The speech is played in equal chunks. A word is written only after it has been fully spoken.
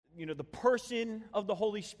the person of the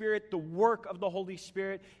Holy Spirit, the work of the Holy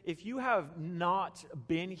Spirit. If you have not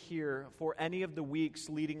been here for any of the weeks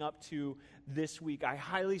leading up to this week, I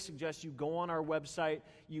highly suggest you go on our website,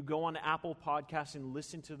 you go on Apple Podcasts and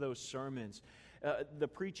listen to those sermons. The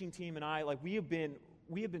preaching team and I, we have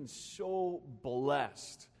been so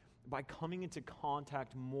blessed by coming into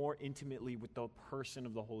contact more intimately with the person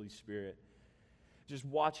of the Holy Spirit. Just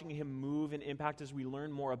watching him move and impact as we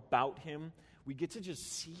learn more about him, we get to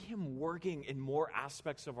just see him working in more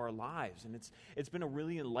aspects of our lives. And it's been a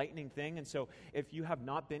really enlightening thing. And so if you have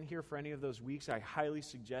not been here for any of those weeks, I highly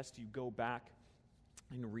suggest you go back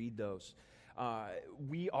and read those.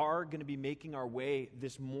 We are going to be making our way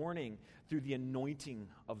this morning through the anointing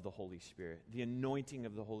of the Holy Spirit. The anointing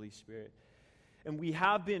of the Holy Spirit. And we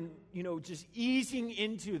have been, just easing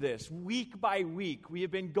into this week by week. We have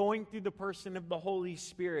been going through the person of the Holy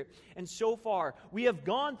Spirit. And so far, we have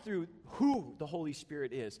gone through who the Holy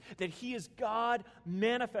Spirit is. That he is God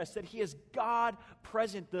manifest. That he is God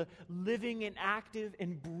present. The living and active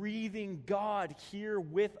and breathing God here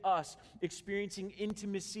with us. Experiencing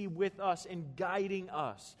intimacy with us and guiding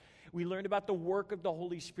us. We learned about the work of the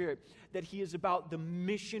Holy Spirit, that he is about the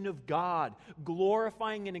mission of God,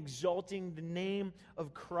 glorifying and exalting the name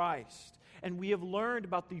of Christ. And we have learned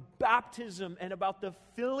about the baptism and about the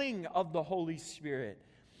filling of the Holy Spirit.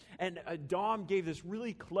 And Dom gave this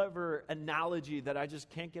really clever analogy that I just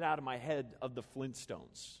can't get out of my head of the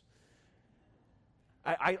Flintstones.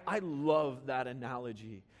 I love that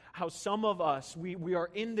analogy. How some of us, we are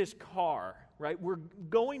in this car, right? We're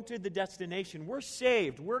going to the destination. We're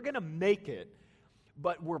saved. We're going to make it.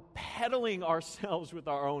 But we're pedaling ourselves with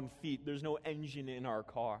our own feet. There's no engine in our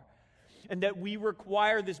car. And that we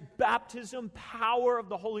require this baptism power of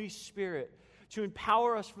the Holy Spirit to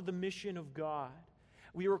empower us for the mission of God.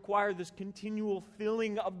 We require this continual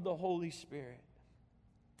filling of the Holy Spirit.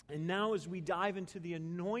 And now as we dive into the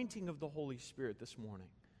anointing of the Holy Spirit this morning,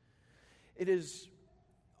 it is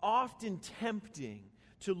often tempting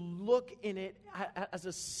to look in it as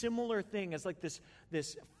a similar thing, as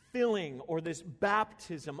this filling or this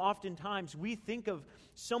baptism. Oftentimes we think of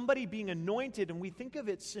somebody being anointed and we think of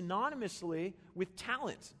it synonymously with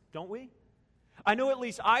talent, don't we? I know at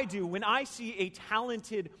least I do. When I see a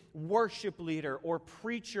talented worship leader or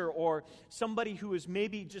preacher or somebody who is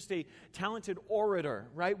maybe just a talented orator,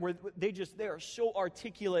 right? Where they are so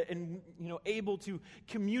articulate and able to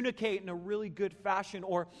communicate in a really good fashion,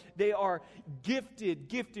 or they are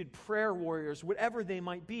gifted prayer warriors, whatever they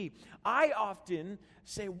might be. I often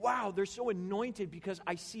say, wow, they're so anointed because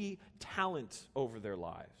I see talent over their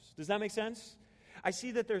lives. Does that make sense? I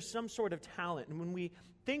see that there's some sort of talent. And when we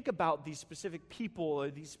think about these specific people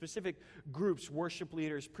or these specific groups, worship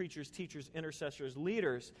leaders, preachers, teachers, intercessors,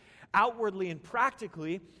 leaders, outwardly and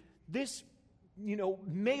practically, this,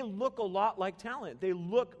 may look a lot like talent. They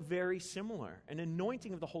look very similar. An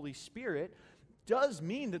anointing of the Holy Spirit does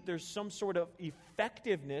mean that there's some sort of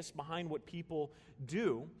effectiveness behind what people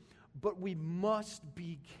do, but we must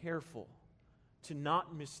be careful to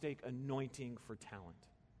not mistake anointing for talent.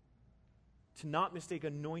 To not mistake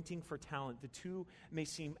anointing for talent. The two may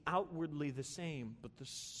seem outwardly the same, but the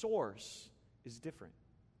source is different.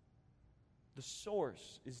 The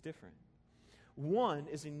source is different. One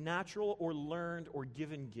is a natural or learned or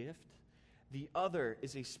given gift. The other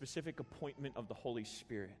is a specific appointment of the Holy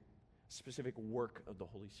Spirit, specific work of the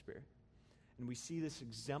Holy Spirit. And we see this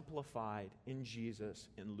exemplified in Jesus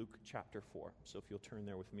in Luke chapter 4. So if you'll turn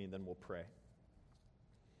there with me, and then we'll pray.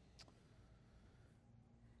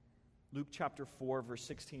 Luke chapter 4, verse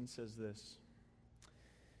 16 says this.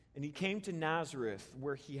 And he came to Nazareth,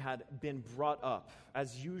 where he had been brought up.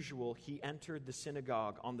 As usual, he entered the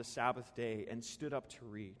synagogue on the Sabbath day and stood up to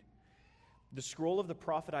read. The scroll of the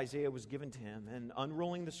prophet Isaiah was given to him, and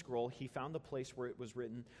unrolling the scroll, he found the place where it was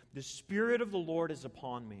written, "The Spirit of the Lord is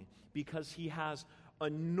upon me, because he has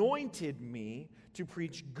anointed me to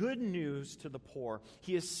preach good news to the poor.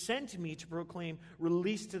 He has sent me to proclaim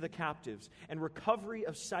release to the captives and recovery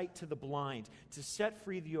of sight to the blind, to set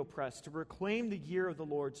free the oppressed, to proclaim the year of the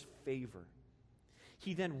Lord's favor."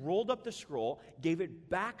 He then rolled up the scroll, gave it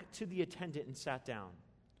back to the attendant, and sat down.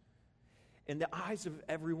 And the eyes of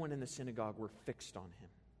everyone in the synagogue were fixed on him.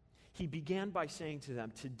 He began by saying to them,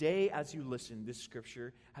 "Today, as you listen, this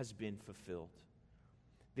scripture has been fulfilled."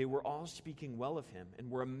 They were all speaking well of him and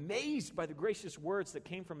were amazed by the gracious words that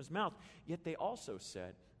came from his mouth. Yet they also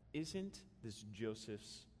said, "Isn't this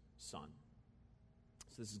Joseph's son?"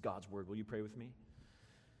 So this is God's word. Will you pray with me?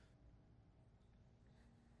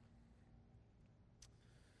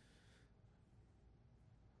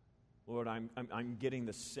 Lord, I'm getting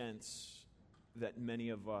the sense that many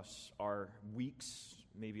of us are weeks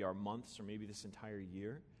maybe our months, or maybe this entire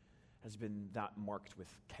year has been that marked with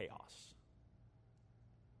chaos.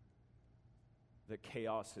 That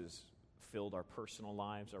chaos has filled our personal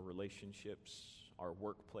lives, our relationships, our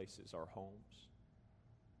workplaces, our homes.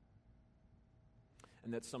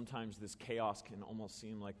 And that sometimes this chaos can almost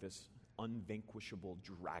seem like this unvanquishable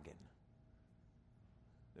dragon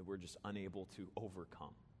that we're just unable to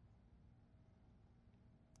overcome.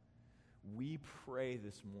 We pray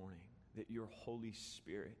this morning that your Holy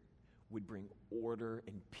Spirit would bring order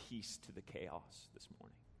and peace to the chaos this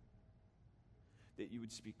morning. That you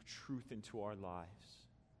would speak truth into our lives.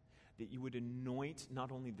 That you would anoint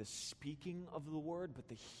not only the speaking of the word, but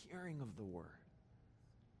the hearing of the word.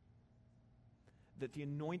 That the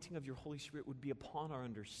anointing of your Holy Spirit would be upon our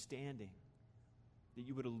understanding. That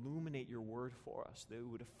you would illuminate your word for us. That it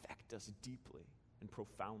would affect us deeply and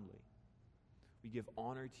profoundly. We give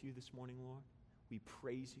honor to you this morning, Lord. We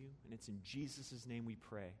praise you, and it's in Jesus' name we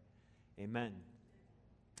pray. Amen.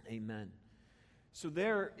 Amen. So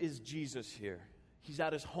there is Jesus here. He's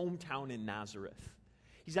at his hometown in Nazareth.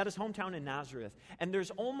 He's at his hometown in Nazareth, and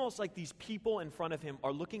there's almost like these people in front of him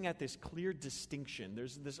are looking at this clear distinction.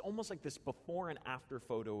 There's this almost like this before and after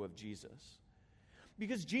photo of Jesus.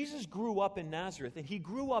 Because Jesus grew up in Nazareth, and he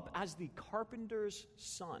grew up as the carpenter's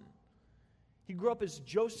son. He grew up as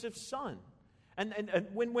Joseph's son. And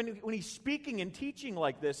when he's speaking and teaching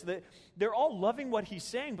like this, they're all loving what he's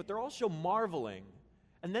saying, but they're also marveling.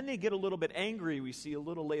 And then they get a little bit angry, we see a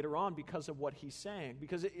little later on, because of what he's saying,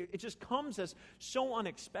 because it just comes as so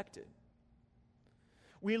unexpected.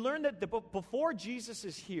 We learn that before Jesus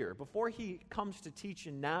is here, before he comes to teach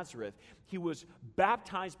in Nazareth, he was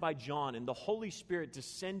baptized by John, and the Holy Spirit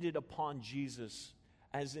descended upon Jesus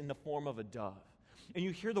as in the form of a dove. And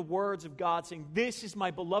you hear the words of God saying, "This is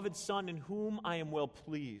my beloved Son in whom I am well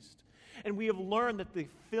pleased." And we have learned that the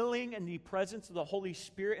filling and the presence of the Holy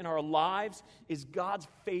Spirit in our lives is God's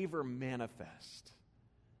favor manifest.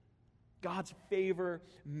 God's favor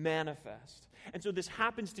manifest. And so this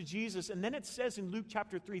happens to Jesus. And then it says in Luke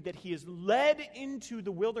chapter 3 that he is led into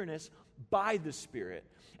the wilderness by the Spirit.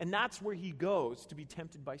 And that's where he goes to be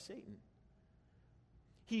tempted by Satan.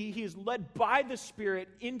 He is led by the Spirit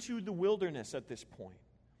into the wilderness at this point.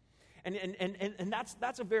 And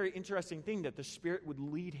that's a very interesting thing, that the Spirit would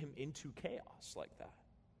lead him into chaos like that.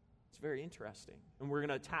 It's very interesting. And we're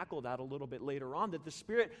going to tackle that a little bit later on, that the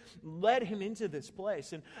Spirit led him into this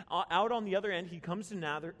place. And out on the other end, he comes to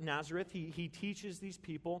Nazareth. He teaches these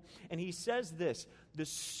people, and he says this: "The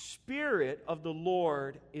Spirit of the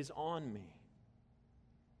Lord is on me,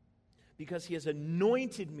 because he has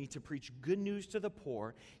anointed me to preach good news to the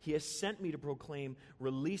poor. He has sent me to proclaim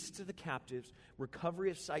release to the captives,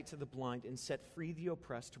 recovery of sight to the blind, and set free the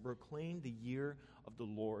oppressed, to proclaim the year of the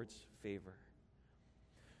Lord's favor."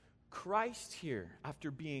 Christ here, after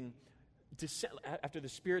the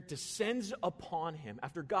Spirit descends upon him,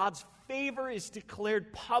 after God's favor is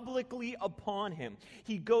declared publicly upon him,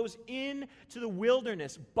 he goes into the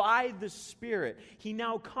wilderness by the Spirit. He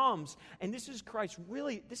now comes, and this is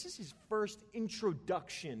his first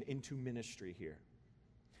introduction into ministry here.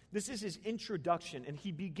 This is his introduction, and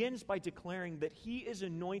he begins by declaring that he is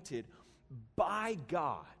anointed by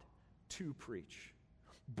God to preach.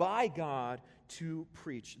 By God to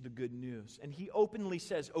preach the good news. And he openly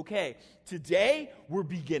says, okay, today we're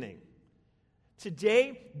beginning.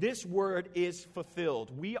 Today, this word is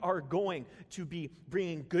fulfilled. We are going to be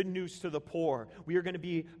bringing good news to the poor. We are going to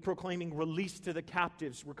be proclaiming release to the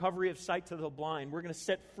captives, recovery of sight to the blind. We're going to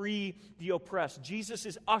set free the oppressed. Jesus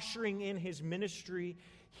is ushering in his ministry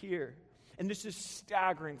here. And this is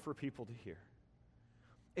staggering for people to hear.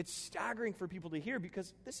 It's staggering for people to hear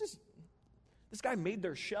because this guy made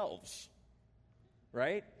their shelves,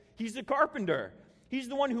 right? He's the carpenter. He's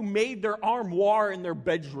the one who made their armoire in their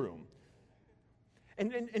bedroom.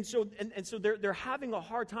 And so they're having a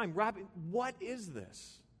hard time wrapping. What is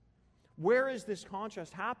this? Where is this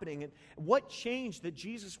contrast happening? And what changed that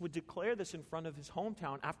Jesus would declare this in front of his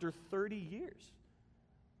hometown after 30 years?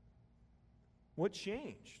 What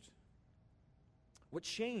changed? What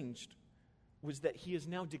changed was that he is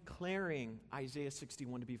now declaring Isaiah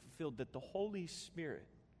 61 to be fulfilled, that the Holy Spirit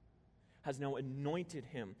has now anointed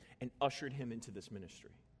him and ushered him into this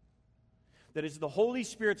ministry. That is the Holy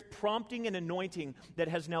Spirit's prompting and anointing that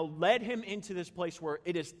has now led him into this place where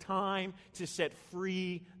it is time to set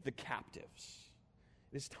free the captives.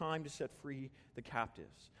 It is time to set free the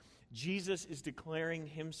captives. Jesus is declaring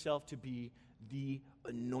himself to be the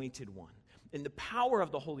anointed one. And the power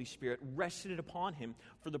of the Holy Spirit rested upon him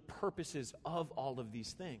for the purposes of all of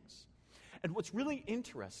these things. And what's really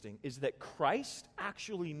interesting is that Christ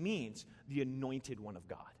actually means the anointed one of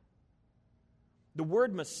God. The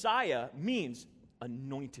word Messiah means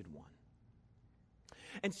anointed one.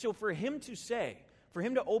 And so for him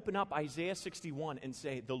to open up Isaiah 61 and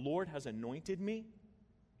say, the Lord has anointed me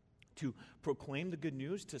to proclaim the good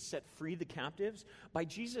news, to set free the captives, by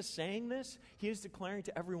Jesus saying this, he is declaring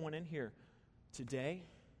to everyone in here, today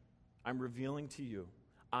I'm revealing to you,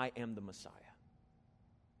 I am the Messiah.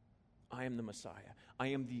 I am the Messiah. I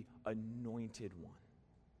am the anointed one.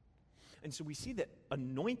 And so we see that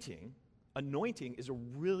anointing is a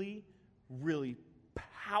really, really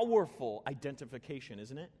powerful identification,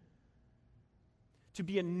 isn't it? To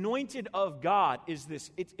be anointed of God is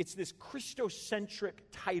it's this Christocentric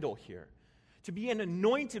title here. To be an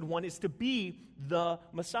anointed one is to be the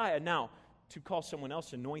Messiah. Now, to call someone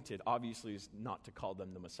else anointed, obviously, is not to call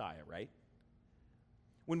them the Messiah, right?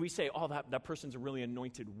 When we say, oh, that person's a really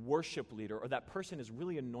anointed worship leader, or that person is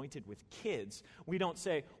really anointed with kids, we don't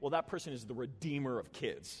say, well, that person is the redeemer of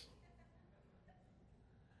kids.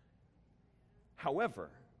 However,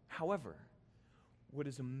 what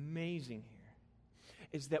is amazing here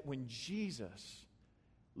is that when Jesus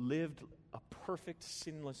lived a perfect,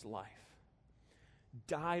 sinless life,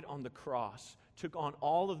 died on the cross, took on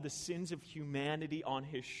all of the sins of humanity on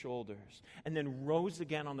his shoulders, and then rose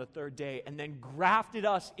again on the third day, and then grafted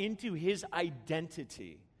us into his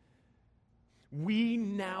identity, we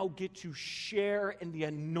now get to share in the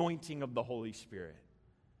anointing of the Holy Spirit.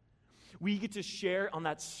 We get to share on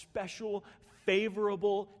that special,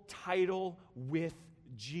 favorable title with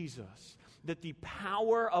Jesus. That the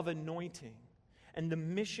power of anointing and the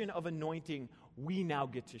mission of anointing we now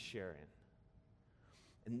get to share in.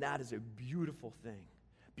 And that is a beautiful thing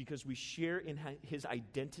because we share in his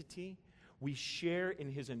identity, we share in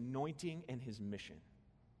his anointing and his mission.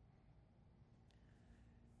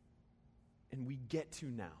 And we get to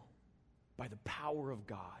now, by the power of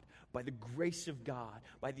God, by the grace of God,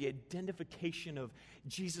 by the identification of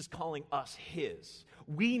Jesus calling us his,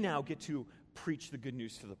 we now get to preach the good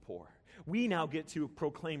news to the poor. We now get to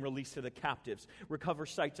proclaim release to the captives, recover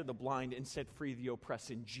sight to the blind, and set free the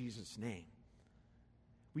oppressed in Jesus' name.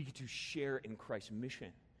 We get to share in Christ's mission.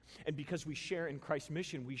 And because we share in Christ's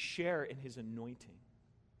mission, we share in his anointing.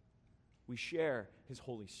 We share his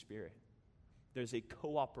Holy Spirit. There's a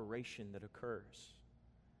cooperation that occurs.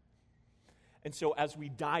 And so as we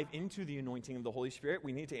dive into the anointing of the Holy Spirit,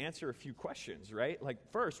 we need to answer a few questions, right? Like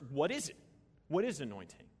first, what is it? What is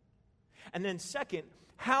anointing? And then second,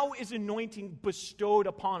 how is anointing bestowed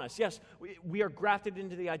upon us? Yes, we are grafted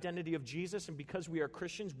into the identity of Jesus, and because we are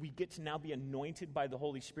Christians, we get to now be anointed by the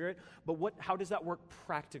Holy Spirit. But how does that work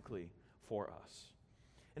practically for us?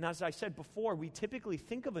 And as I said before, we typically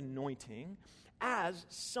think of anointing as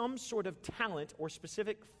some sort of talent or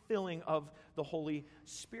specific filling of the Holy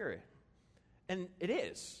Spirit. And it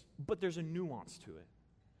is, but there's a nuance to it.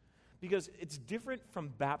 Because it's different from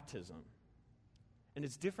baptism, and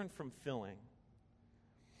it's different from filling.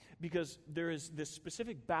 Because there is this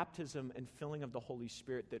specific baptism and filling of the Holy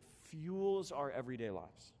Spirit that fuels our everyday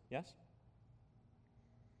lives. Yes?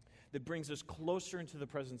 That brings us closer into the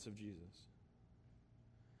presence of Jesus.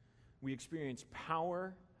 We experience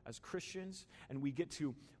power as Christians, and we get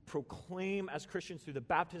to proclaim as Christians through the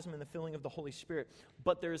baptism and the filling of the Holy Spirit.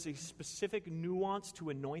 But there is a specific nuance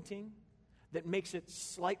to anointing that makes it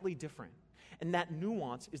slightly different. And that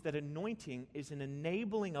nuance is that anointing is an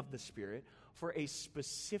enabling of the Spirit for a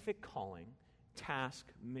specific calling, task,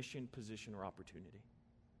 mission, position, or opportunity.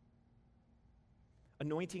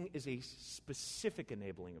 Anointing is a specific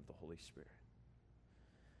enabling of the Holy Spirit.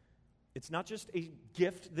 It's not just a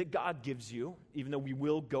gift that God gives you, even though we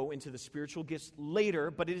will go into the spiritual gifts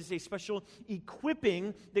later, but it is a special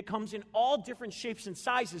equipping that comes in all different shapes and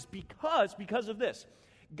sizes because of this.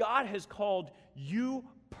 God has called you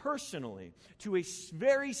personally to a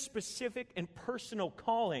very specific and personal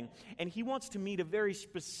calling, and he wants to meet a very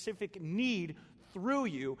specific need through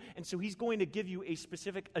you, and so he's going to give you a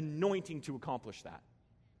specific anointing to accomplish that.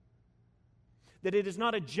 That it is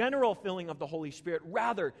not a general filling of the Holy Spirit,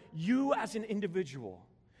 rather, you as an individual,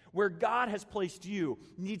 where God has placed you,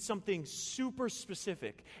 need something super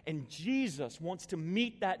specific, and Jesus wants to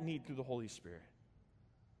meet that need through the Holy Spirit.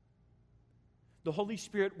 The Holy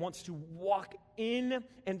Spirit wants to walk in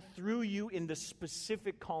and through you in the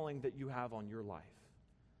specific calling that you have on your life.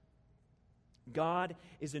 God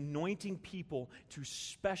is anointing people to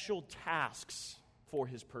special tasks for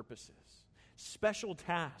his purposes. Special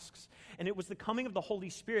tasks. And it was the coming of the Holy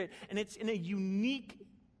Spirit, and it's in a unique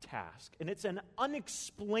task, and it's an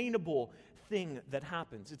unexplainable thing that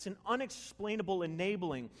happens. It's an unexplainable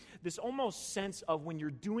enabling, this almost sense of when you're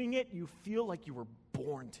doing it, you feel like you were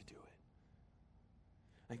born to do it.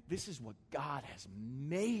 Like, this is what God has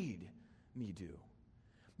made me do.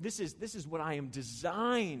 This is what I am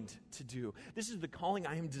designed to do. This is the calling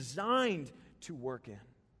I am designed to work in.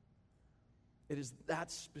 It is that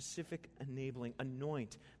specific enabling.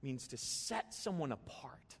 Anoint means to set someone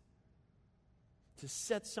apart. To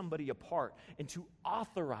set somebody apart and to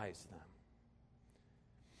authorize them.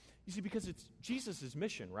 You see, because it's Jesus'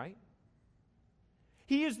 mission, right?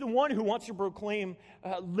 He is the one who wants to proclaim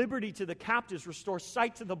liberty to the captives, restore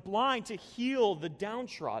sight to the blind, to heal the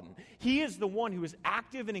downtrodden. He is the one who is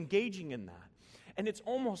active and engaging in that. And it's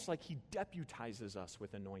almost like he deputizes us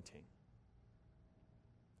with anointing.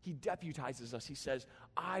 He deputizes us. He says,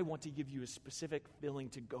 I want to give you a specific filling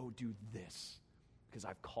to go do this because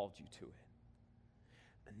I've called you to it.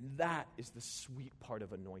 And that is the sweet part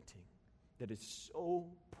of anointing that is so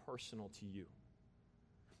personal to you.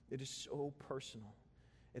 It is so personal.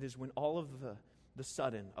 It is when all of the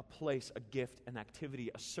sudden, a place, a gift, an activity,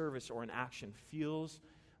 a service, or an action feels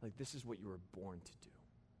like this is what you were born to do.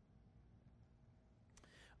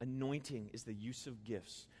 Anointing is the use of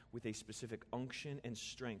gifts with a specific unction and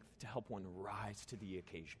strength to help one rise to the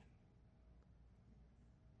occasion.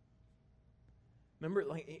 Remember,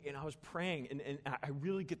 and I was praying, and I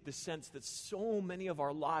really get the sense that so many of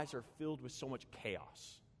our lives are filled with so much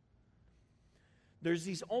chaos. There's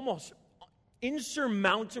these almost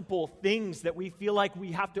insurmountable things that we feel like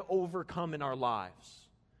we have to overcome in our lives.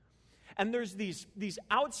 And there's these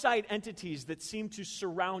outside entities that seem to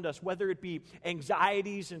surround us, whether it be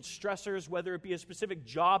anxieties and stressors, whether it be a specific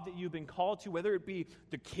job that you've been called to, whether it be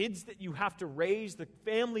the kids that you have to raise, the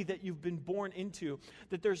family that you've been born into,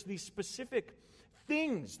 that there's these specific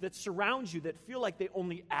things that surround you that feel like they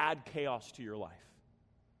only add chaos to your life.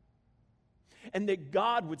 And that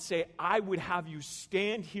God would say, I would have you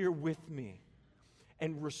stand here with me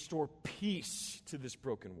and restore peace to this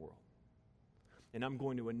broken world. And I'm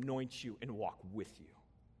going to anoint you and walk with you.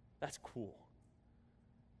 That's cool.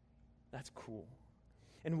 That's cool.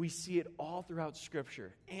 And we see it all throughout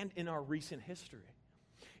Scripture and in our recent history.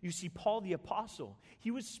 You see, Paul the Apostle,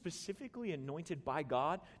 he was specifically anointed by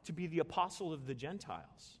God to be the apostle of the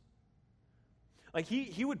Gentiles. Like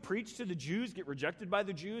he would preach to the Jews, get rejected by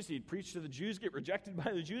the Jews. He'd preach to the Jews, get rejected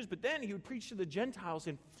by the Jews. But then he would preach to the Gentiles,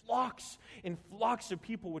 and flocks of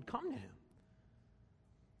people would come to him.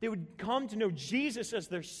 They would come to know Jesus as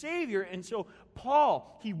their Savior. And so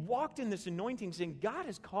Paul, he walked in this anointing saying, God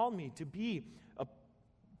has called me to be a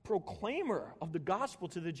proclaimer of the gospel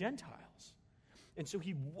to the Gentiles. And so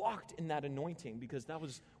he walked in that anointing because that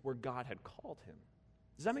was where God had called him.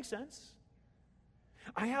 Does that make sense?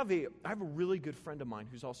 I have a really good friend of mine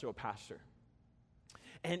who's also a pastor.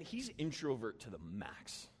 And he's introvert to the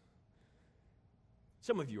max.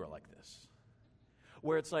 Some of you are like this.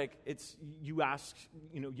 Where it's like, you ask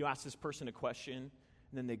this person a question, and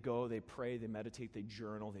then they go, they pray, they meditate, they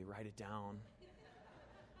journal, they write it down.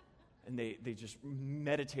 And they just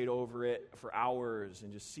meditate over it for hours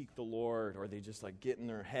and just seek the Lord, or they just like get in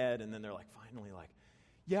their head, and then they're like finally like,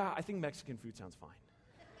 yeah, I think Mexican food sounds fine.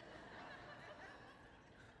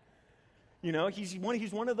 You know, he's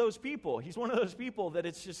one of those people. He's one of those people that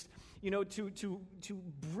it's just, to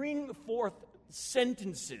bring forth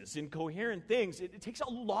sentences and coherent things, it takes a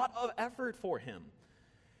lot of effort for him.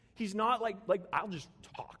 He's not like I'll just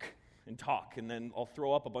talk, and then I'll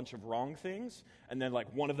throw up a bunch of wrong things, and then like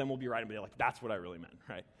one of them will be right, and be like, that's what I really meant,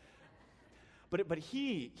 right? But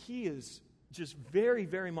he is just very,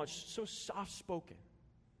 very much so soft-spoken,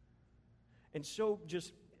 and so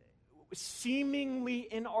just seemingly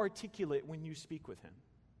inarticulate when you speak with him.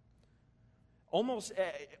 Almost,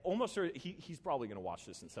 he's probably going to watch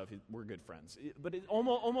this and stuff. We're good friends, but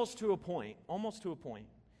almost to a point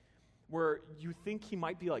where you think he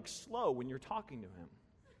might be like slow when you're talking to him.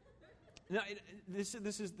 Now, this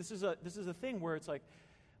is a thing where it's like,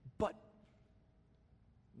 but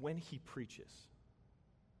when he preaches,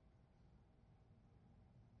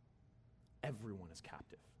 everyone is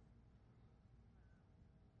captive.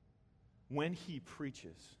 When he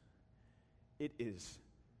preaches, it is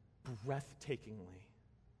breathtakingly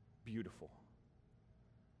beautiful.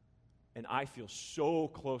 And I feel so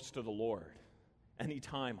close to the Lord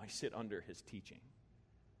anytime I sit under his teaching.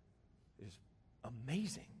 It is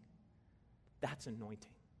amazing. That's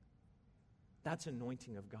anointing. That's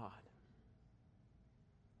anointing of God.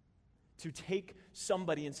 To take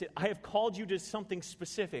somebody and say, I have called you to something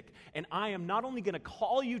specific, and I am not only going to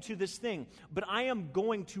call you to this thing, but I am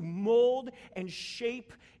going to mold and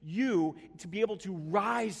shape you to be able to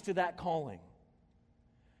rise to that calling,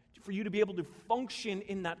 for you to be able to function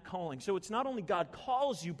in that calling. So it's not only God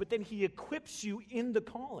calls you, but then he equips you in the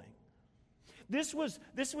calling. This was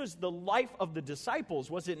the life of the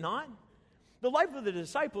disciples, was it not? The life of the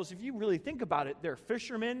disciples, if you really think about it, they're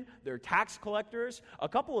fishermen, they're tax collectors. A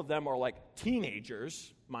couple of them are like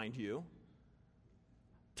teenagers, mind you.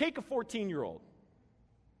 Take a 14-year-old.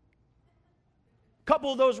 A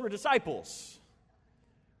couple of those were disciples.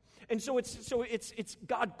 And so it's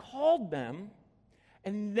God called them,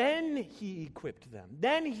 and then he equipped them.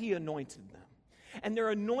 Then he anointed them. And their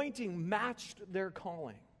anointing matched their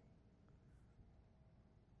calling.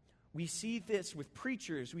 We see this with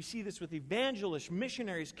preachers. We see this with evangelists,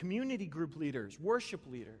 missionaries, community group leaders, worship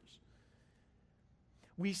leaders.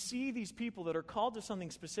 We see these people that are called to something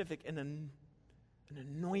specific and an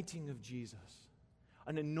anointing of Jesus,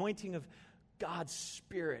 an anointing of God's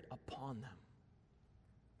Spirit upon them.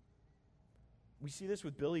 We saw this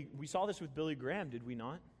with Billy Graham, did we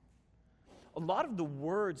not? A lot of the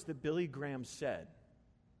words that Billy Graham said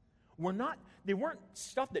they weren't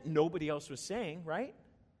stuff that nobody else was saying, right?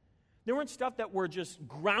 They weren't stuff that were just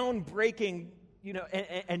groundbreaking,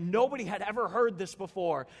 and nobody had ever heard this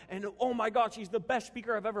before. And oh my gosh, he's the best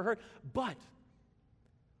speaker I've ever heard. But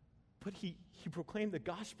he proclaimed the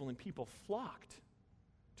gospel and people flocked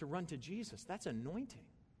to run to Jesus. That's anointing.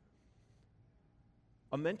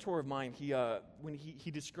 A mentor of mine, when he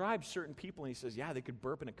describes certain people, and he says, yeah, they could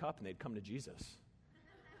burp in a cup and they'd come to Jesus.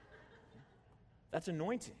 That's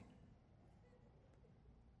anointing.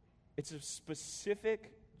 It's a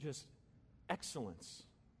specific just excellence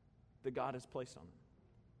that God has placed on them.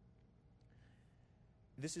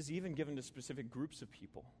 This is even given to specific groups of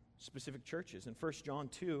people, specific churches. In 1 John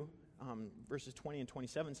 2, verses 20 and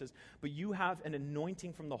 27 says, "But you have an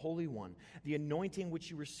anointing from the Holy One. The anointing which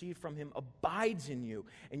you received from him abides in you,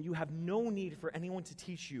 and you have no need for anyone to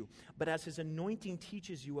teach you, but as his anointing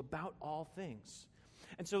teaches you about all things."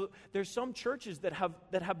 And so there's some churches that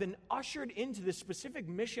have been ushered into this specific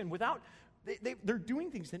mission without, they're doing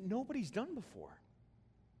things that nobody's done before.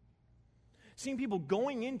 Seeing people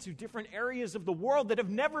going into different areas of the world that have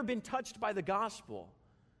never been touched by the gospel.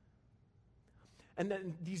 And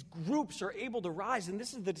then these groups are able to rise, and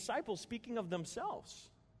this is the disciples speaking of themselves.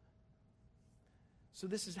 So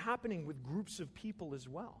this is happening with groups of people as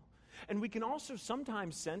well. And we can also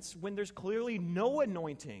sometimes sense when there's clearly no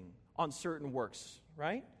anointing on certain works,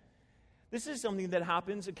 right? This is something that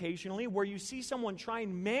happens occasionally where you see someone try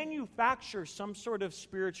and manufacture some sort of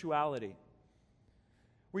spirituality.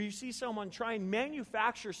 Where you see someone try and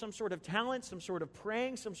manufacture some sort of talent, some sort of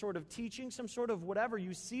praying, some sort of teaching, some sort of whatever.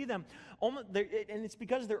 You see them, and it's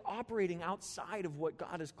because they're operating outside of what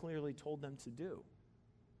God has clearly told them to do.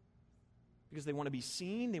 Because they want to be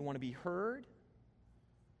seen, they want to be heard,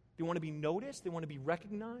 they want to be noticed, they want to be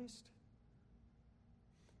recognized.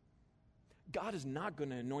 God is not going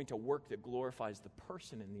to anoint a work that glorifies the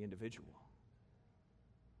person and the individual.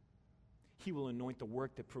 He will anoint the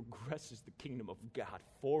work that progresses the kingdom of God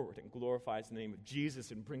forward and glorifies the name of Jesus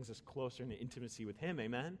and brings us closer into intimacy with him.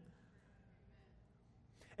 Amen?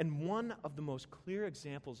 And one of the most clear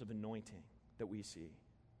examples of anointing that we see,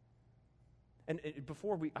 and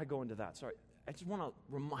before I go into that, I just want to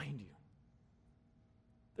remind you,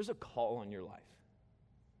 there's a call on your life.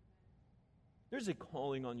 There's a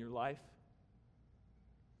calling on your life.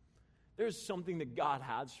 There's something that God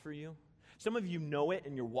has for you. Some of you know it,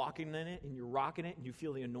 and you're walking in it, and you're rocking it, and you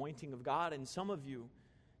feel the anointing of God. And some of you,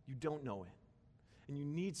 you don't know it. And you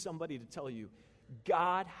need somebody to tell you,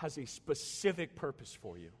 God has a specific purpose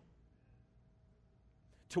for you.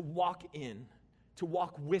 To walk in, to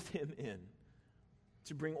walk with him in,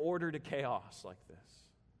 to bring order to chaos like this.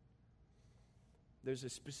 There's a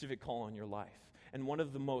specific call on your life. And one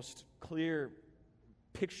of the most clear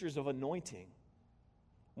pictures of anointing,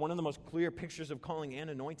 one of the most clear pictures of calling and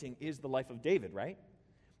anointing is the life of David, right?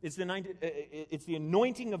 It's the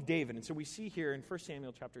anointing of David. And so we see here in 1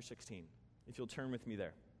 Samuel chapter 16, if you'll turn with me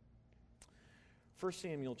there. 1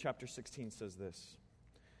 Samuel chapter 16 says this.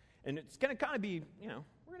 And it's going to kind of be, we're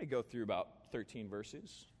going to go through about 13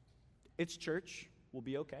 verses. It's church. We'll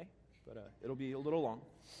be okay, but it'll be a little long.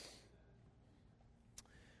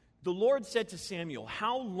 The Lord said to Samuel,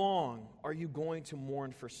 "How long are you going to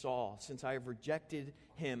mourn for Saul, since I have rejected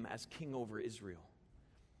him as king over Israel?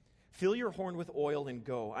 Fill your horn with oil and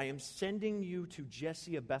go. I am sending you to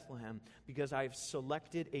Jesse of Bethlehem, because I have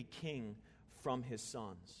selected a king from his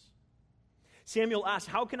sons." Samuel asked,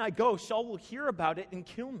 "How can I go? Saul will hear about it and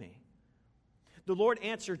kill me." The Lord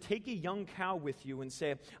answered, "Take a young cow with you and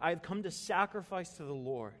say, 'I have come to sacrifice to the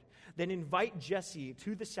Lord.' Then invite Jesse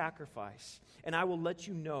to the sacrifice, and I will let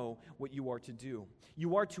you know what you are to do.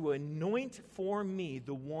 You are to anoint for me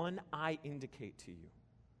the one I indicate to you."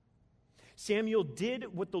 Samuel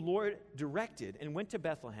did what the Lord directed and went to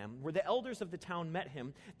Bethlehem, where the elders of the town met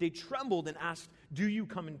him. They trembled and asked, "Do you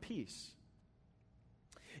come in peace?"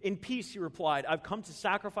 "In peace," he replied, "I've come to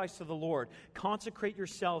sacrifice to the Lord. Consecrate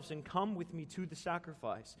yourselves and come with me to the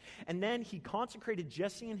sacrifice." And then he consecrated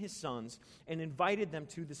Jesse and his sons and invited them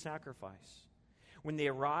to the sacrifice. When they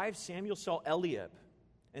arrived, Samuel saw Eliab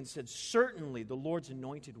and said, "Certainly the Lord's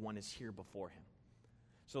anointed one is here before him."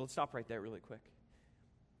 So let's stop right there really quick.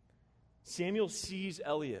 Samuel sees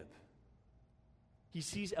Eliab. He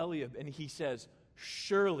sees Eliab and he says,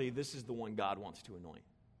 "Surely this is the one God wants to anoint.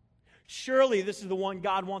 Surely this is the one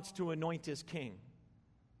God wants to anoint as king."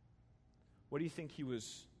 What do you think he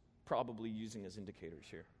was probably using as indicators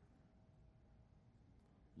here?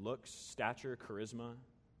 Looks, stature, charisma,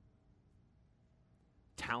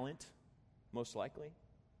 talent, most likely.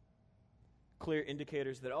 Clear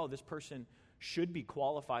indicators that, oh, this person should be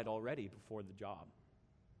qualified already before the job.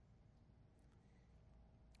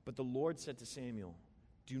 But the Lord said to Samuel,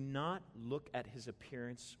 "Do not look at his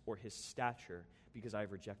appearance or his stature, because I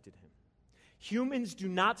have rejected him. Humans do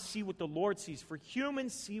not see what the Lord sees, for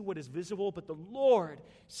humans see what is visible, but the Lord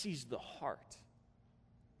sees the heart."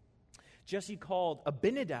 Jesse called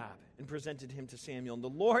Abinadab and presented him to Samuel. "And the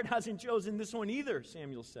Lord hasn't chosen this one either,"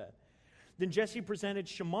 Samuel said. Then Jesse presented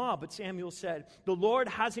Shammah, but Samuel said, "The Lord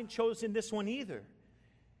hasn't chosen this one either."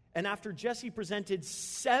 And after Jesse presented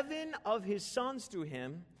 7 of his sons to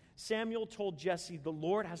him, Samuel told Jesse, "The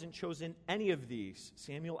Lord hasn't chosen any of these."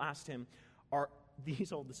 Samuel asked him, "Are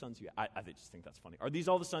these all the sons you have?" I just think that's funny. "Are these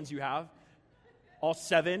all the sons you have? All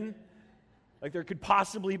 7? Like there could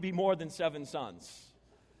possibly be more than 7 sons."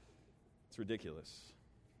 It's ridiculous.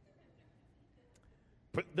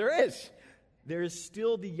 But there is. "There is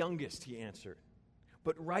still the youngest," he answered.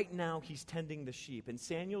 "But right now he's tending the sheep." And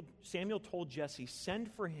Samuel told Jesse,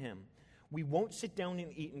 "Send for him. We won't sit down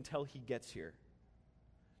and eat until he gets here."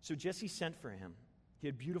 So Jesse sent for him. He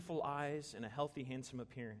had beautiful eyes and a healthy, handsome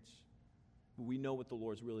appearance. But we know what the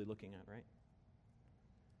Lord's really looking at, right?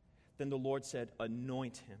 Then the Lord said,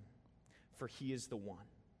 "Anoint him, for he is the one."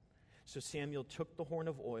 So Samuel took the horn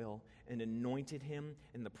of oil and anointed him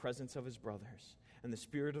in the presence of his brothers. And the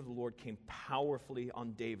Spirit of the Lord came powerfully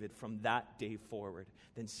on David from that day forward.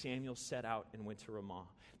 Then Samuel set out and went to Ramah.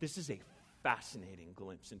 This is a fascinating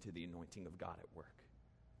glimpse into the anointing of God at work.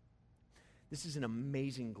 This is an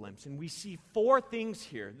amazing glimpse. And we see 4 things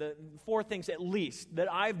here, the 4 things at least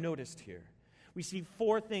that I've noticed here. We see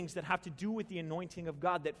 4 things that have to do with the anointing of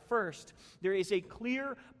God. That first, there is a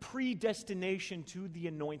clear predestination to the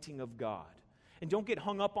anointing of God. And don't get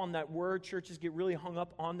hung up on that word. Churches get really hung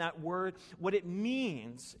up on that word. What it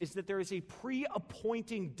means is that there is a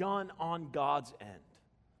pre-appointing done on God's end.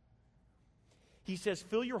 He says,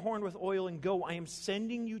 "Fill your horn with oil and go. I am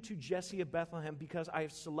sending you to Jesse of Bethlehem because I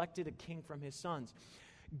have selected a king from his sons."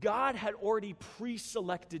 God had already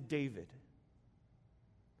pre-selected David.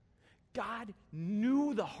 God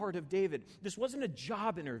knew the heart of David. This wasn't a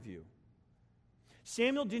job interview.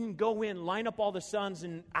 Samuel didn't go in, line up all the sons,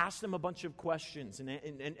 and ask them a bunch of questions and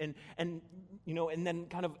then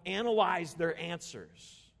kind of analyze their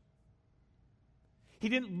answers. He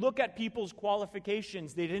didn't look at people's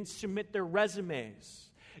qualifications. They didn't submit their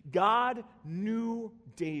resumes. God knew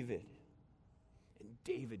David, and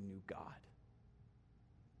David knew God.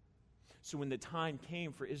 So when the time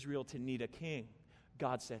came for Israel to need a king,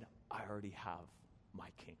 God said, "I already have my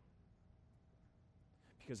king."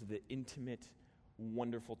 Because of the intimate,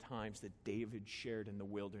 wonderful times that David shared in the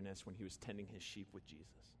wilderness when he was tending his sheep with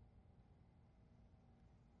Jesus.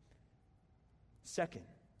 Second,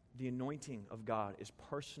 the anointing of God is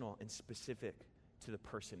personal and specific to the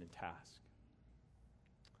person and task.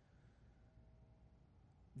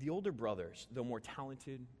 The older brothers, though more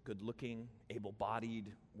talented, good-looking,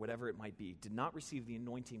 able-bodied, whatever it might be, did not receive the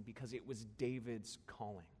anointing because it was David's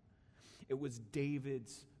calling. It was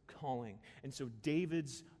David's calling. And so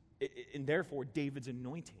therefore David's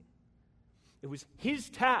anointing. It was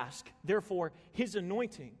his task, therefore his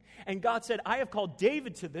anointing. And God said, "I have called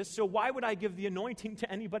David to this, so why would I give the anointing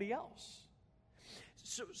to anybody else?"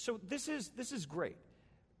 So this is great.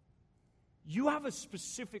 You have a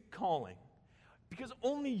specific calling because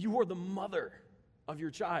only you are the mother of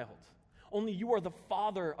your child. Only you are the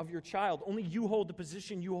father of your child. Only you hold the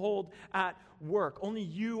position you hold at work. Only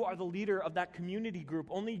you are the leader of that community group.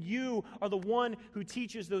 Only you are the one who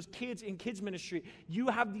teaches those kids in kids ministry. You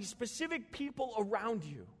have these specific people around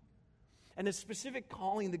you and a specific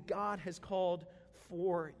calling that God has called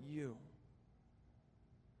for you.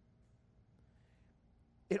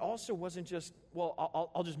 It also wasn't just, well,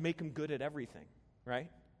 I'll just make him good at everything, right?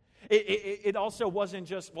 It also wasn't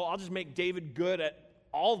just, well, I'll just make David good at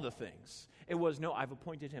all the things. It was, no, I've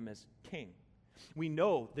appointed him as king. We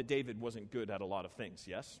know that David wasn't good at a lot of things,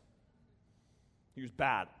 yes? He was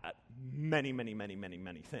bad at many, many, many, many,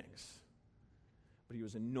 many things. But he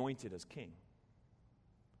was anointed as king.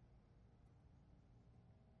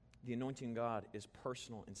 The anointing of God is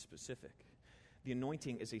personal and specific. The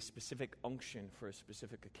anointing is a specific unction for a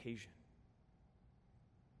specific occasion.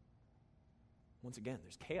 Once again,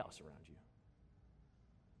 there's chaos around you.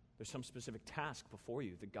 There's some specific task before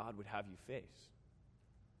you that God would have you face.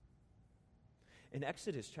 In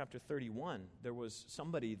Exodus chapter 31, there was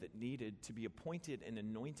somebody that needed to be appointed and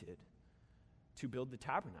anointed to build the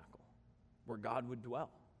tabernacle where God would dwell.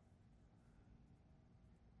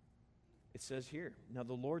 It says here, now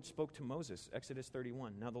the Lord spoke to Moses, Exodus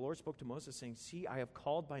 31. Now the Lord spoke to Moses saying, see, I have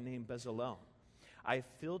called by name Bezalel. I have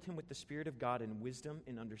filled him with the Spirit of God in wisdom,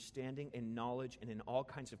 in understanding, in knowledge, and in all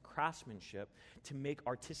kinds of craftsmanship to make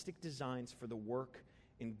artistic designs for the work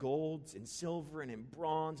in golds, in silver, and in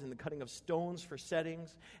bronze, in the cutting of stones for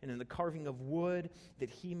settings, and in the carving of wood,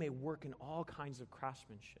 that he may work in all kinds of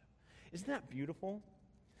craftsmanship. Isn't that beautiful?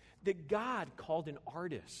 That God called an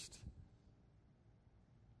artist.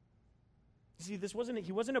 See,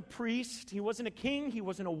 he wasn't a priest, he wasn't a king, he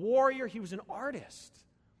wasn't a warrior, he was an artist.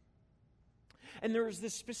 And there was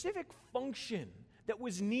this specific function that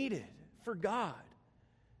was needed for God.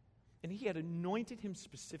 And he had anointed him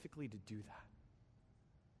specifically to do that.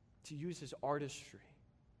 To use his artistry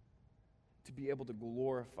to be able to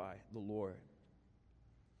glorify the Lord.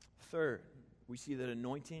 Third, we see that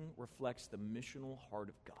anointing reflects the missional heart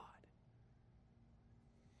of God.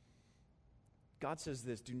 God says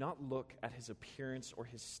this, do not look at his appearance or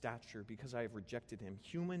his stature because I have rejected him.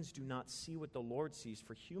 Humans do not see what the Lord sees,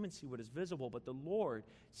 for humans see what is visible, but the Lord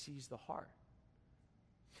sees the heart.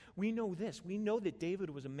 We know this. We know that David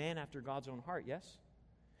was a man after God's own heart, yes?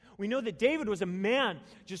 We know that David was a man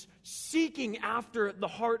just seeking after the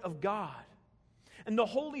heart of God. And the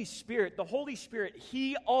Holy Spirit,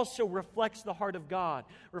 he also reflects the heart of God,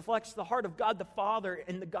 reflects the heart of God the Father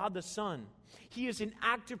and the God the Son. He is in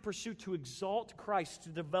active pursuit to exalt Christ, to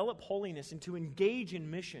develop holiness, and to engage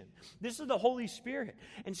in mission. This is the Holy Spirit.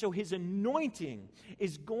 And so his anointing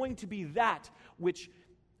is going to be that which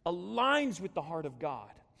aligns with the heart of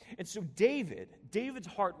God. And so David's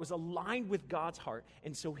heart was aligned with God's heart,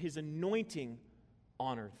 and so his anointing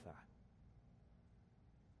honored that.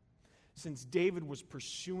 Since David was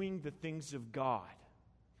pursuing the things of God,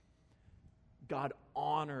 God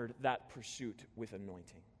honored that pursuit with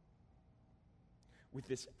anointing, with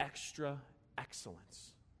this extra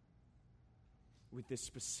excellence, with this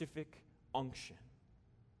specific unction.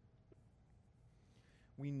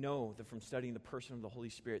 We know that from studying the person of the Holy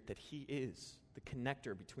Spirit that he is the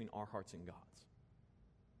connector between our hearts and God's.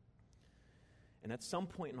 And at some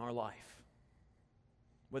point in our life,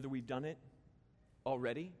 whether we've done it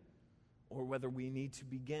already or whether we need to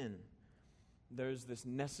begin, there's this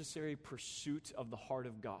necessary pursuit of the heart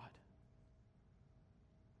of God.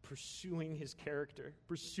 Pursuing his character,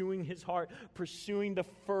 pursuing his heart, pursuing the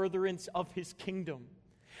furtherance of his kingdom.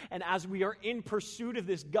 And as we are in pursuit of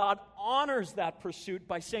this, God honors that pursuit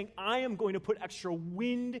by saying, I am going to put extra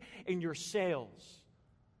wind in your sails.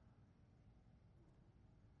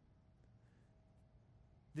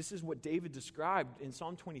 This is what David described in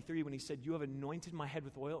Psalm 23 when he said, you have anointed my head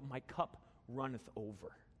with oil, my cup runneth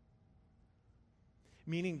over.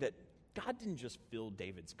 Meaning that God didn't just fill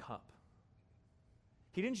David's cup.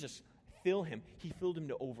 He didn't just fill him, he filled him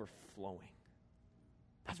to overflowing.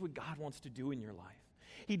 That's what God wants to do in your life.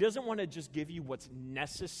 He doesn't want to just give you what's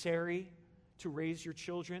necessary to raise your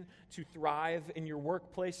children, to thrive in your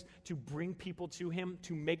workplace, to bring people to him,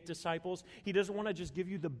 to make disciples. He doesn't want to just give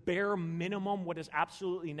you the bare minimum, what is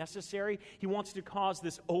absolutely necessary. He wants to cause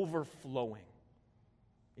this overflowing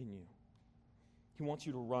in you. He wants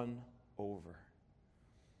you to run over.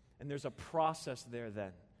 And there's a process there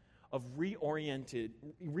then of reorienting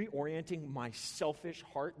my selfish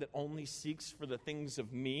heart that only seeks for the things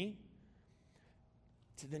of me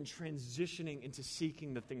to then transitioning into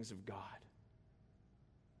seeking the things of God.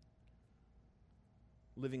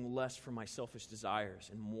 Living less for my selfish desires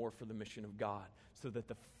and more for the mission of God so that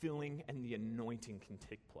the filling and the anointing can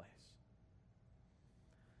take place.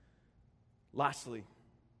 Lastly,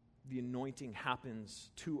 the anointing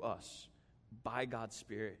happens to us by God's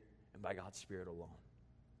Spirit and by God's Spirit alone.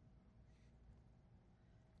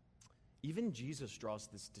 Even Jesus draws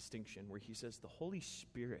this distinction where he says, the Holy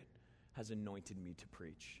Spirit has anointed me to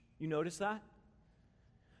preach. You notice that?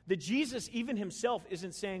 That Jesus, even himself,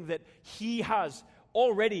 isn't saying that he has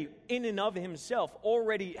already, in and of himself,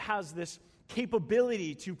 already has this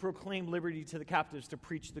capability to proclaim liberty to the captives, to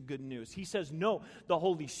preach the good news. He says, no, the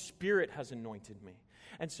Holy Spirit has anointed me.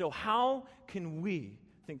 And so how can we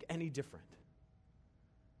think any different?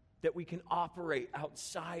 that we can operate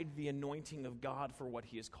outside the anointing of God for what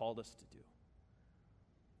he has called us to do.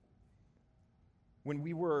 When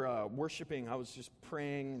we were worshiping, I was just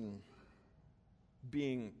praying and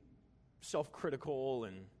being self-critical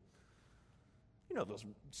and, those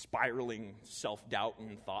spiraling self-doubt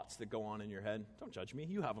and thoughts that go on in your head. Don't judge me.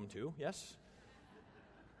 You have them too, yes?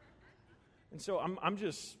 And so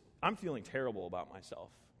I'm feeling terrible about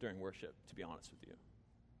myself during worship, to be honest with you.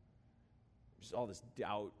 Just all this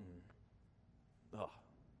doubt and,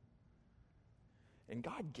 And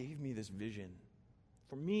God gave me this vision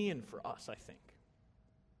for me and for us, I think.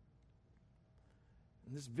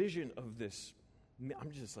 And this vision of this,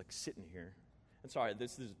 I'm just like sitting here. And sorry,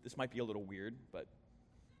 this might be a little weird, but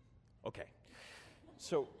okay.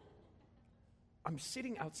 So I'm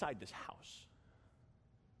sitting outside this house.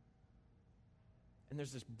 And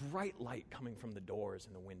there's this bright light coming from the doors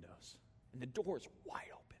and the windows. And the door is wide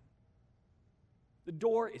open. The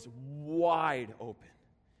door is wide open.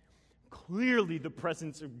 Clearly the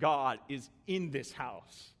presence of God is in this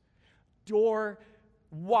house. Door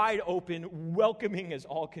wide open, welcoming as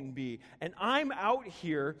all can be. And I'm out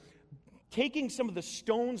here taking some of the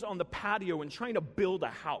stones on the patio and trying to build a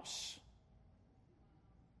house.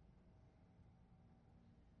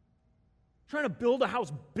 Trying to build a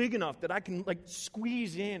house big enough that I can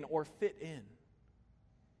squeeze in or fit in.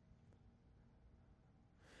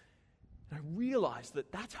 And I realized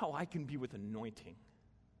that that's how I can be with anointing.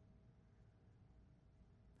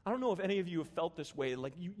 I don't know if any of you have felt this way.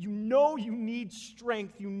 You know you need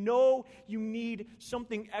strength. You know you need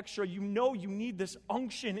something extra. You know you need this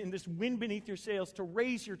unction and this wind beneath your sails to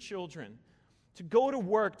raise your children, to go to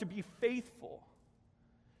work, to be faithful,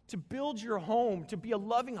 to build your home, to be a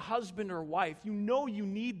loving husband or wife. You know you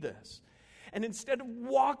need this. And instead of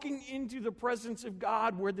walking into the presence of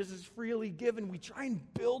God where this is freely given, we try and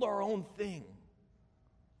build our own thing.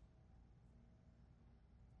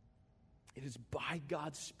 It is by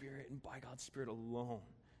God's Spirit and by God's Spirit alone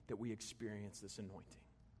that we experience this anointing.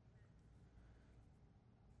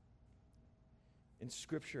 In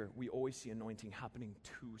Scripture, we always see anointing happening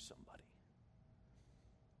to somebody.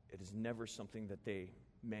 It is never something that they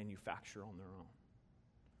manufacture on their own.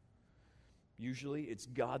 Usually, it's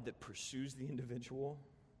God that pursues the individual,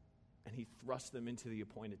 and he thrusts them into the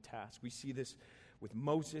appointed task. We see this with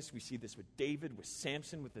Moses. We see this with David, with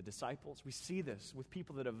Samson, with the disciples. We see this with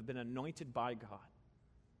people that have been anointed by God.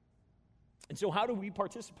 And so how do we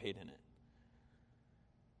participate in it?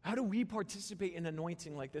 How do we participate in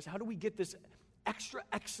anointing like this? How do we get this extra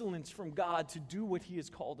excellence from God to do what he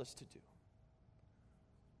has called us to do?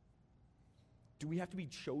 Do we have to be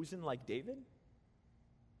chosen like David?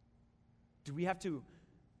 Do we have to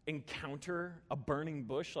encounter a burning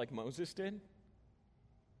bush like Moses did?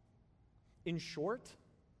 In short,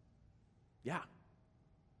 yeah,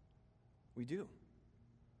 we do.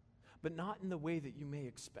 But not in the way that you may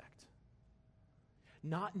expect.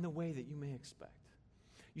 Not in the way that you may expect.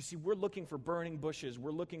 You see, we're looking for burning bushes. We're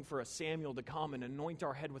looking for a Samuel to come and anoint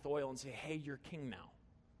our head with oil and say, hey, you're king now.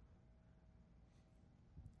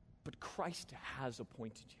 But Christ has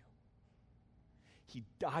appointed you. He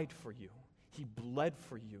died for you. He bled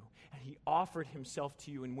for you. And he offered himself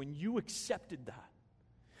to you. And when you accepted that,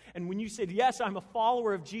 and when you said, yes, I'm a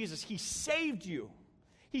follower of Jesus, he saved you.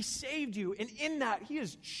 He saved you. And in that, he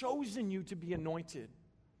has chosen you to be anointed.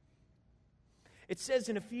 It says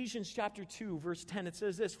in Ephesians chapter 2, verse 10, it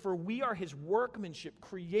says this, for we are his workmanship,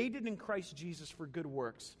 created in Christ Jesus for good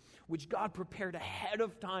works, which God prepared ahead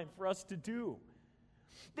of time for us to do.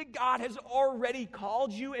 That God has already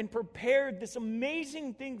called you and prepared this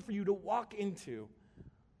amazing thing for you to walk into.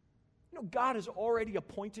 God has already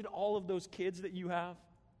appointed all of those kids that you have.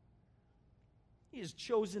 He has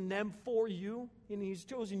chosen them for you, and he's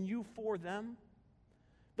chosen you for them.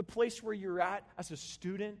 The place where you're at as a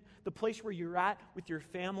student, the place where you're at with your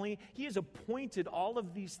family, he has appointed all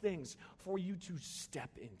of these things for you to step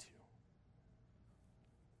into.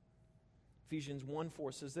 Ephesians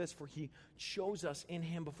 1:4 says this, for he chose us in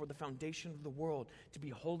him before the foundation of the world to be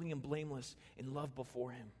holy and blameless in love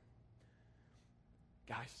before him.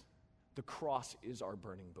 Guys, the cross is our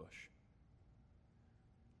burning bush.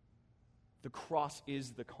 The cross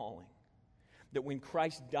is the calling. That when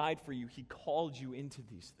Christ died for you, he called you into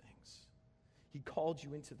these things. He called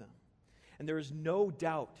you into them. And there is no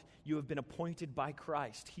doubt you have been appointed by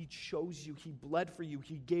Christ. He chose you. He bled for you.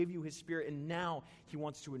 He gave you his Spirit. And now he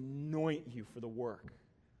wants to anoint you for the work.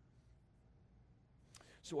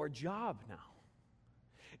 So our job now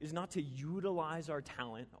is not to utilize our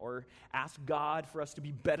talent or ask God for us to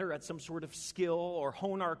be better at some sort of skill or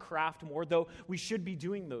hone our craft more, though we should be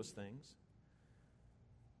doing those things.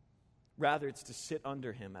 Rather, it's to sit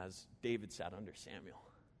under him as David sat under Samuel.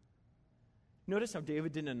 Notice how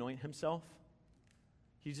David didn't anoint himself.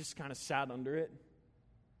 He just kind of sat under it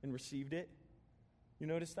and received it. You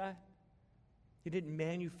notice that? He didn't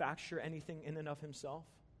manufacture anything in and of himself.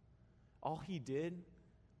 All he did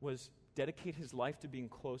was dedicate his life to being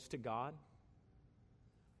close to God.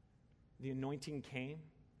 The anointing came,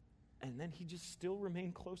 and then he just still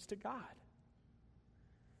remained close to God.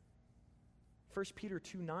 1 Peter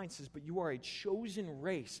 2:9 says, "But you are a chosen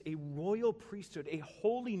race, a royal priesthood, a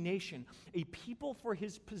holy nation, a people for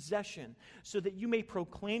his possession, so that you may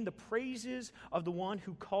proclaim the praises of the one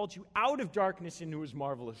who called you out of darkness into his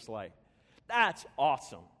marvelous light." That's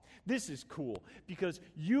awesome. This is cool, because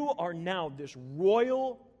you are now this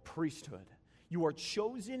royal priesthood. You are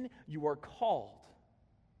chosen, you are called.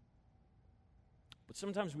 But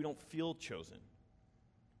sometimes we don't feel chosen.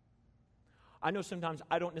 I know sometimes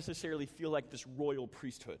I don't necessarily feel like this royal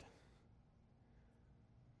priesthood.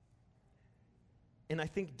 And I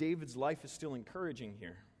think David's life is still encouraging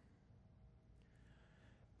here.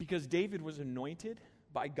 Because David was anointed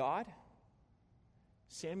by God,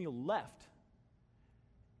 Samuel left.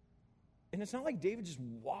 And it's not like David just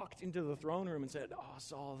walked into the throne room and said, "Oh,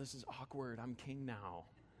 Saul, this is awkward. I'm king now."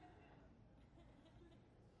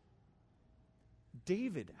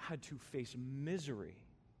 David had to face misery.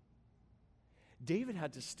 David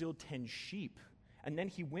had to still tend sheep. And then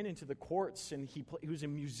he went into the courts, and he was a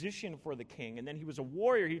musician for the king. And then he was a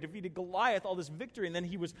warrior. He defeated Goliath, all this victory. And then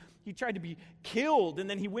he tried to be killed. And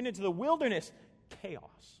then he went into the wilderness.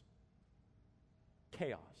 Chaos.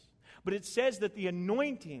 But it says that the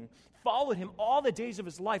anointing followed him all the days of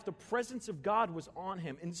his life. The presence of God was on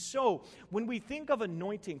him. And so, when we think of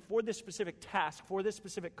anointing for this specific task, for this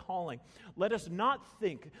specific calling, let us not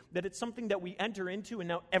think that it's something that we enter into and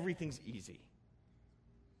now everything's easy.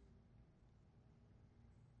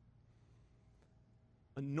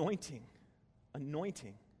 Anointing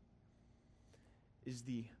is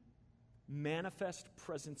the manifest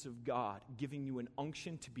presence of God giving you an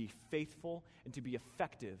unction to be faithful and to be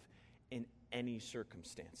effective in any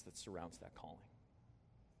circumstance that surrounds that calling.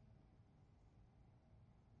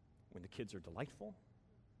 When the kids are delightful,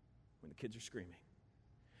 when the kids are screaming,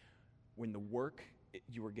 when the work,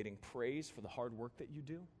 you are getting praise for the hard work that you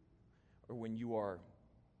do, or when you are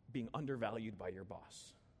being undervalued by your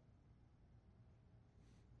boss.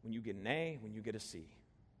 When you get an A, when you get a C.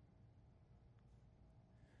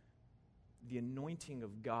 The anointing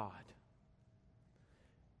of God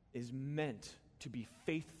is meant to be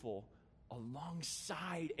faithful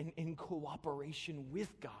alongside and in cooperation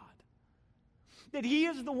with God. That he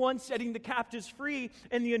is the one setting the captives free,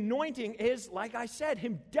 and the anointing is, like I said,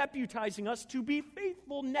 him deputizing us to be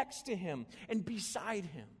faithful next to him and beside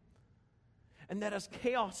him. And that as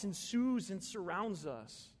chaos ensues and surrounds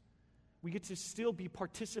us, we get to still be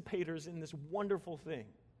participators in this wonderful thing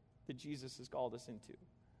that Jesus has called us into.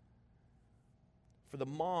 For the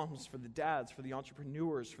moms, for the dads, for the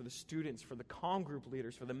entrepreneurs, for the students, for the comm group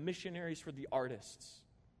leaders, for the missionaries, for the artists.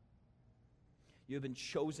 You have been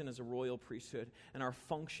chosen as a royal priesthood, and our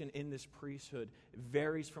function in this priesthood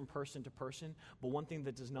varies from person to person, but one thing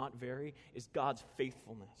that does not vary is God's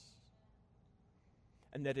faithfulness.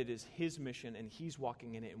 And that it is his mission, and he's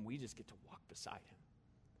walking in it, and we just get to walk beside him.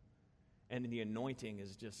 And the anointing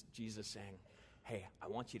is just Jesus saying, "Hey, I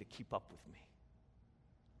want you to keep up with me.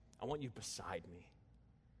 I want you beside me.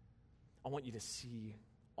 I want you to see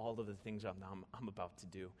all of the things I'm about to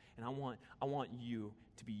do. And I want you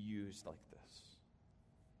to be used like this."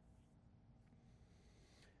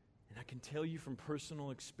 And I can tell you from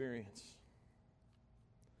personal experience,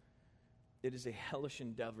 it is a hellish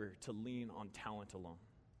endeavor to lean on talent alone.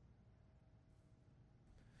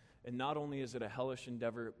 And not only is it a hellish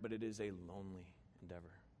endeavor, but it is a lonely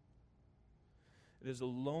endeavor. It is a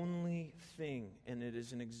lonely thing, and it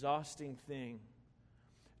is an exhausting thing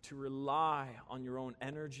to rely on your own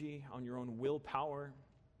energy, on your own willpower,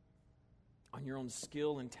 on your own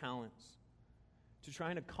skill and talents, to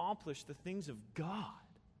try and accomplish the things of God.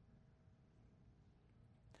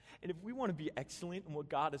 And if we want to be excellent in what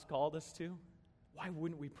God has called us to, why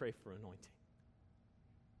wouldn't we pray for anointing?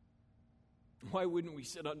 Why wouldn't we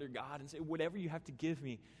sit under God and say, "Whatever you have to give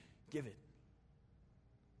me, give it"?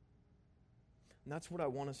 And that's what I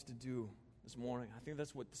want us to do this morning. I think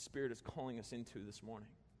that's what the Spirit is calling us into this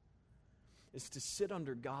morning, is to sit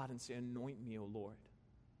under God and say, "Anoint me, O Lord.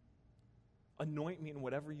 Anoint me in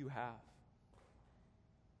whatever you have.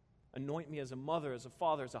 Anoint me as a mother, as a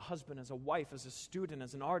father, as a husband, as a wife, as a student,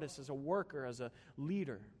 as an artist, as a worker, as a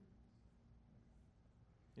leader,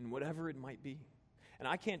 in whatever it might be." And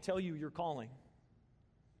I can't tell you your calling,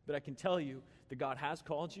 but I can tell you that God has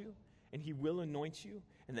called you, and he will anoint you,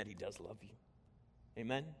 and that he does love you.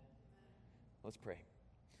 Amen? Let's pray.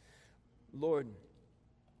 Lord,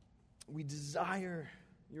 we desire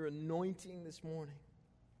your anointing this morning.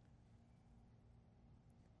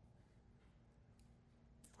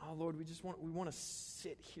 Oh, Lord, we want to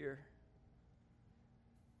sit here.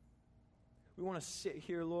 We want to sit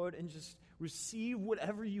here, Lord, and just receive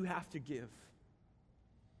whatever you have to give.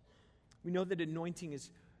 We know that anointing is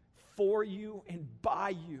for you and by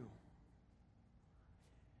you.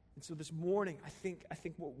 And so this morning, I think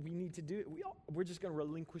what we need to do, we're just going to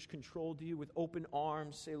relinquish control to you with open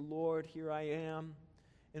arms. Say, Lord, here I am.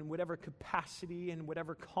 In whatever capacity and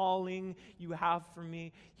whatever calling you have for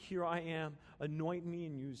me, here I am. Anoint me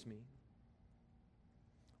and use me.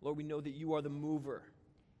 Lord, we know that you are the mover,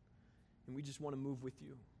 and we just want to move with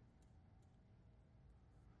you.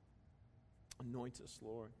 Anoint us,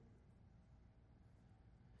 Lord.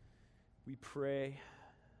 We pray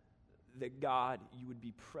that, God, you would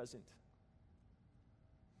be present,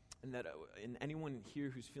 and that in anyone here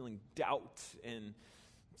who's feeling doubt and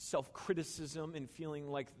self-criticism and feeling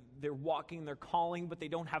like they're walking their calling but they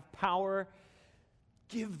don't have power,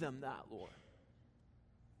 give them that, Lord.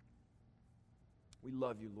 We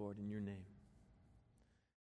love you, Lord, in your name.